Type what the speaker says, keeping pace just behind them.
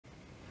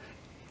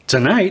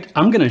Tonight,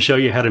 I'm going to show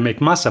you how to make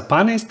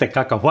Mazapanes de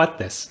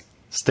Cacahuates.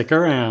 Stick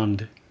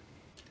around.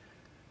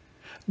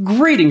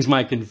 Greetings,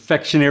 my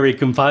confectionery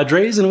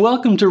compadres, and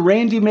welcome to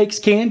Randy Makes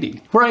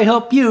Candy, where I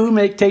help you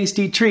make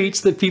tasty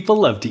treats that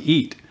people love to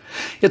eat.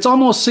 It's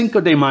almost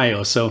Cinco de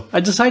Mayo, so I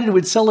decided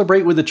we'd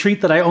celebrate with a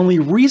treat that I only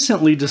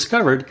recently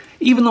discovered,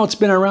 even though it's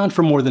been around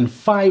for more than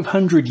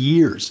 500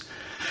 years.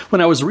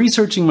 When I was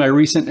researching my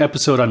recent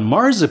episode on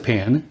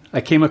Mazapan, I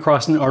came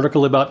across an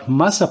article about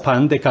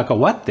Mazapan de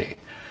Cacahuate.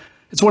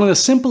 It's one of the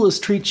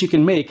simplest treats you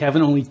can make,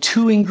 having only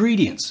 2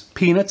 ingredients,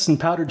 peanuts and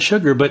powdered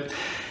sugar, but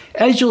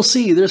as you'll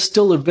see, there's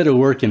still a bit of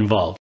work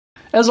involved.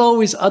 As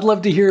always, I'd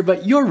love to hear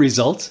about your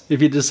results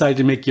if you decide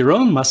to make your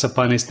own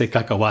Mazapanes de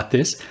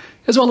Cacahuates,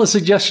 as well as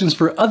suggestions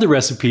for other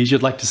recipes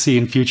you'd like to see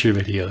in future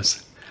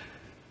videos.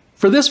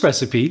 For this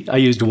recipe, I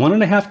used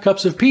 1½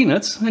 cups of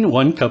peanuts and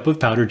 1 cup of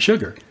powdered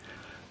sugar.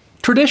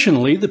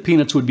 Traditionally, the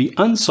peanuts would be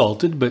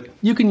unsalted, but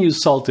you can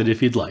use salted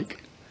if you'd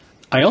like.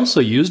 I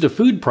also used a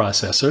food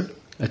processor,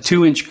 a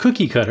 2-inch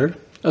cookie cutter,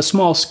 a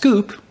small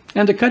scoop,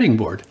 and a cutting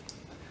board.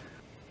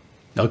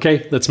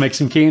 Okay, let's make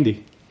some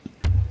candy.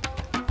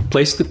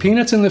 Place the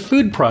peanuts in the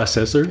food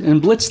processor and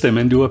blitz them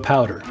into a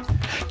powder.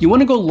 You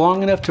want to go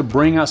long enough to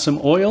bring out some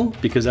oil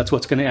because that's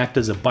what's going to act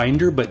as a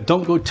binder, but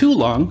don't go too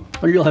long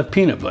or you'll have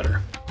peanut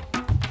butter.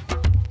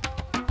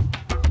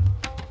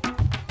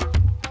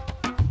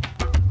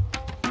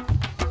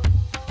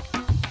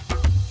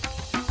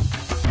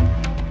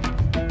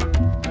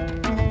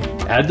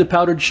 Add the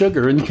powdered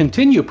sugar and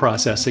continue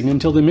processing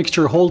until the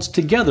mixture holds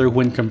together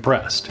when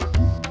compressed.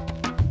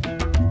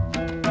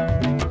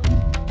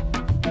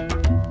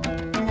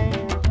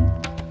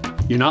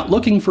 You're not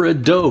looking for a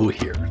dough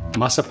here.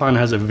 Mazapan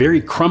has a very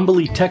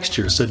crumbly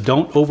texture, so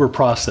don't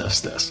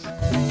overprocess this.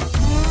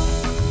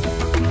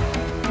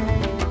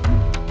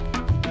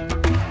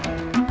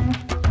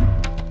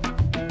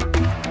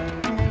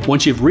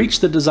 Once you've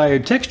reached the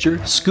desired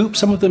texture, scoop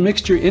some of the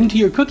mixture into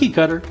your cookie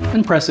cutter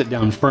and press it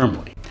down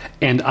firmly.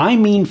 And I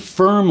mean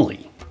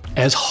firmly,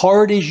 as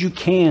hard as you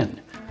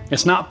can.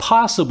 It's not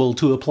possible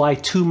to apply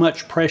too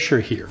much pressure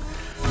here.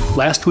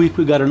 Last week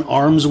we got an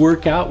arms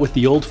workout with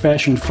the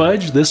old-fashioned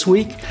fudge. This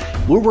week,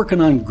 we're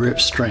working on grip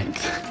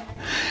strength.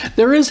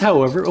 There is,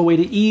 however, a way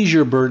to ease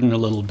your burden a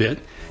little bit.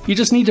 You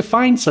just need to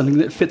find something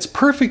that fits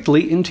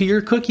perfectly into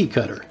your cookie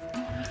cutter.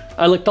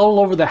 I looked all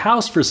over the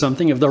house for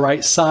something of the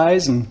right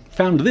size and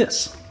found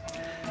this.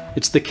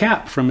 It's the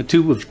cap from a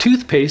tube of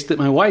toothpaste that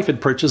my wife had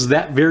purchased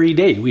that very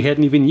day. We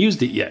hadn't even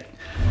used it yet.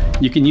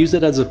 You can use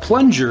it as a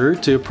plunger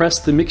to press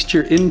the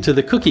mixture into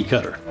the cookie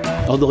cutter,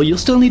 although you'll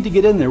still need to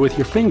get in there with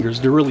your fingers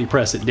to really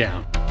press it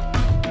down.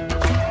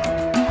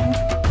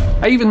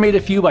 I even made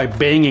a few by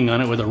banging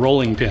on it with a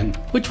rolling pin,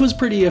 which was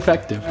pretty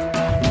effective.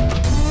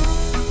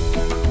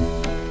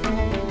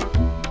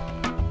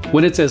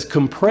 When it's as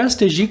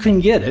compressed as you can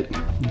get it,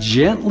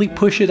 gently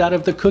push it out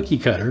of the cookie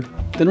cutter,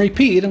 then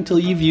repeat until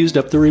you've used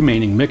up the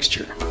remaining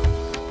mixture.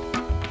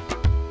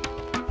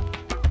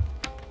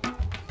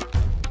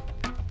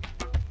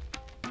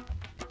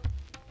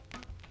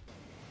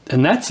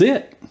 And that's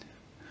it.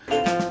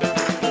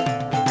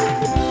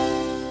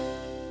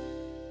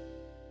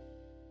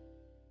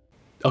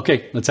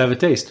 Okay, let's have a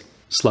taste.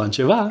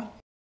 Slancheva.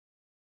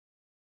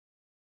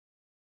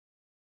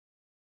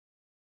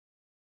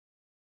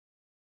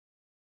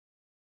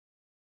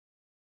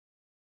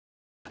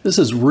 This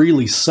is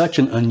really such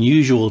an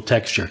unusual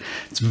texture.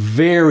 It's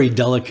very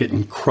delicate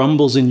and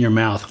crumbles in your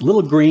mouth. A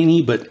little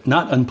grainy, but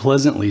not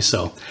unpleasantly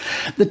so.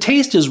 The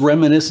taste is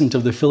reminiscent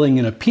of the filling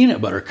in a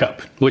peanut butter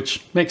cup,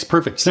 which makes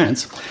perfect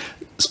sense.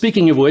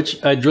 Speaking of which,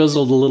 I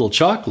drizzled a little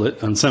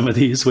chocolate on some of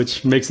these,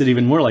 which makes it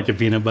even more like a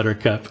peanut butter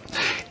cup.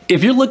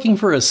 If you're looking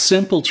for a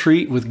simple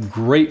treat with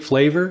great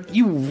flavor,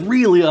 you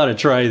really ought to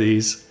try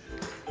these.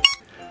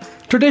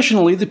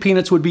 Traditionally, the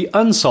peanuts would be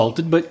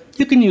unsalted, but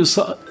you can use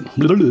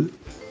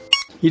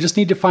You just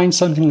need to find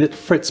something that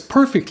fits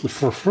perfectly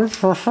for